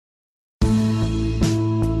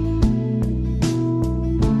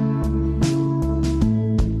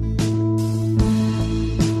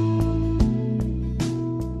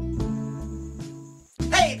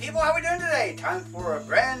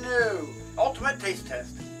taste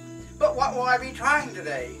test. But what will I be trying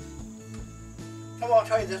today? Well, I'll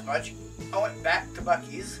tell you this much. I went back to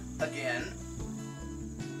Buc-ee's again.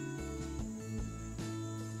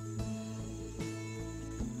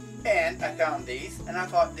 And I found these, and I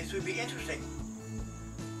thought these would be interesting.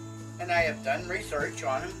 And I have done research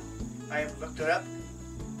on them. I have looked it up.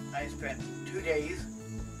 I spent 2 days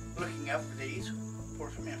looking up these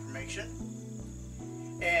for some information.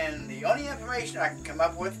 And the only information I can come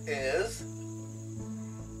up with is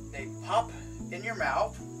they pop in your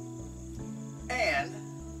mouth, and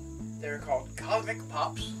they're called Cosmic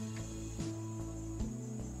Pops.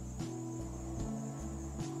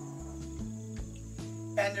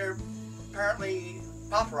 And they're apparently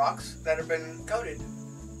Pop Rocks that have been coated.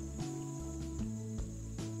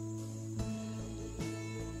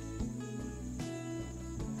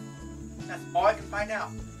 That's all I can find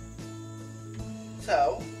out.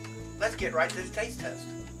 So, let's get right to this taste test.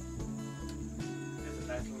 There's a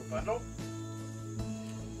nice little bundle.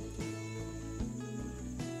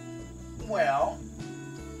 Well,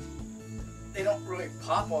 they don't really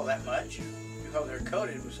pop all that much because they're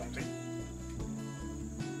coated with something.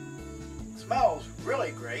 It smells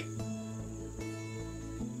really great.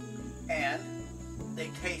 And they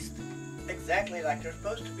taste exactly like they're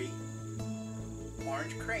supposed to be.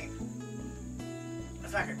 Orange cream.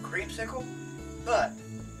 It's like a creamsicle, but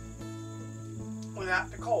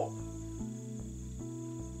without the cold.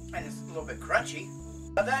 And it's a little bit crunchy.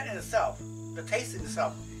 But that in itself, the taste in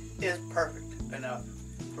itself, is perfect enough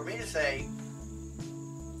for me to say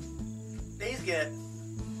these get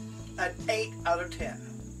an 8 out of 10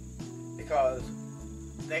 because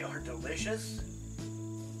they are delicious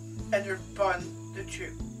and they're fun to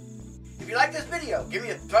chew. If you like this video, give me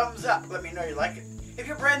a thumbs up. Let me know you like it. If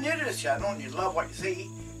you're brand new to this channel and you love what you see,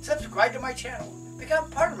 subscribe to my channel.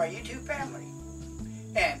 Become part of my YouTube family.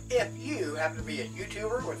 And if you happen to be a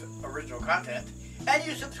YouTuber with original content and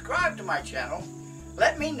you subscribe to my channel,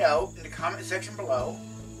 let me know in the comment section below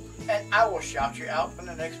and I will shout you out in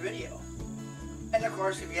the next video. And of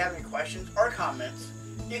course, if you have any questions or comments,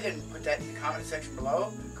 you can put that in the comment section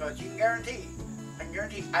below because I can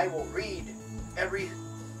guarantee I will read every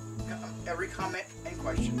comment and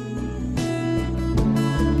question.